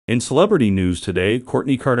In celebrity news today,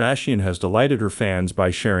 Kourtney Kardashian has delighted her fans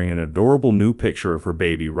by sharing an adorable new picture of her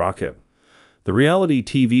baby Rockyp. The reality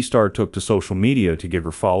TV star took to social media to give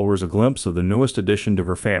her followers a glimpse of the newest addition to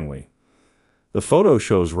her family. The photo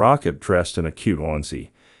shows Rockyp dressed in a cute onesie,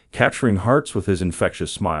 capturing hearts with his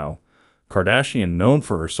infectious smile. Kardashian, known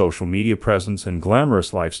for her social media presence and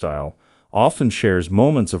glamorous lifestyle, often shares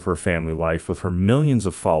moments of her family life with her millions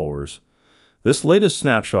of followers. This latest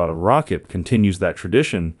snapshot of Rockyp continues that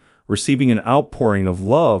tradition, receiving an outpouring of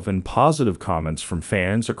love and positive comments from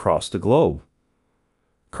fans across the globe.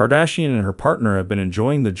 Kardashian and her partner have been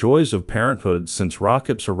enjoying the joys of parenthood since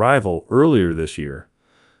Rockyp's arrival earlier this year.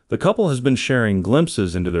 The couple has been sharing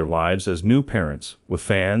glimpses into their lives as new parents, with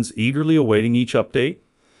fans eagerly awaiting each update.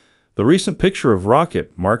 The recent picture of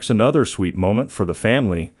Rockyp marks another sweet moment for the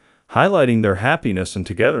family, highlighting their happiness and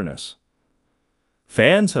togetherness.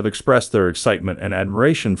 Fans have expressed their excitement and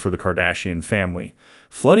admiration for the Kardashian family,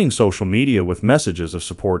 flooding social media with messages of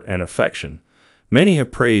support and affection. Many have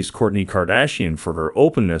praised Kourtney Kardashian for her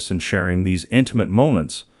openness in sharing these intimate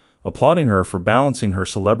moments, applauding her for balancing her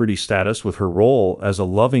celebrity status with her role as a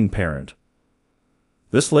loving parent.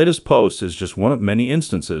 This latest post is just one of many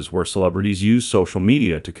instances where celebrities use social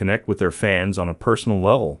media to connect with their fans on a personal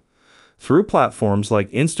level. Through platforms like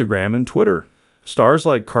Instagram and Twitter, stars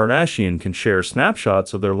like Kardashian can share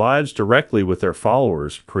snapshots of their lives directly with their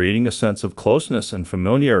followers, creating a sense of closeness and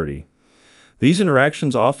familiarity. These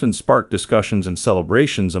interactions often spark discussions and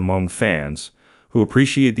celebrations among fans, who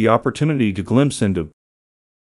appreciate the opportunity to glimpse into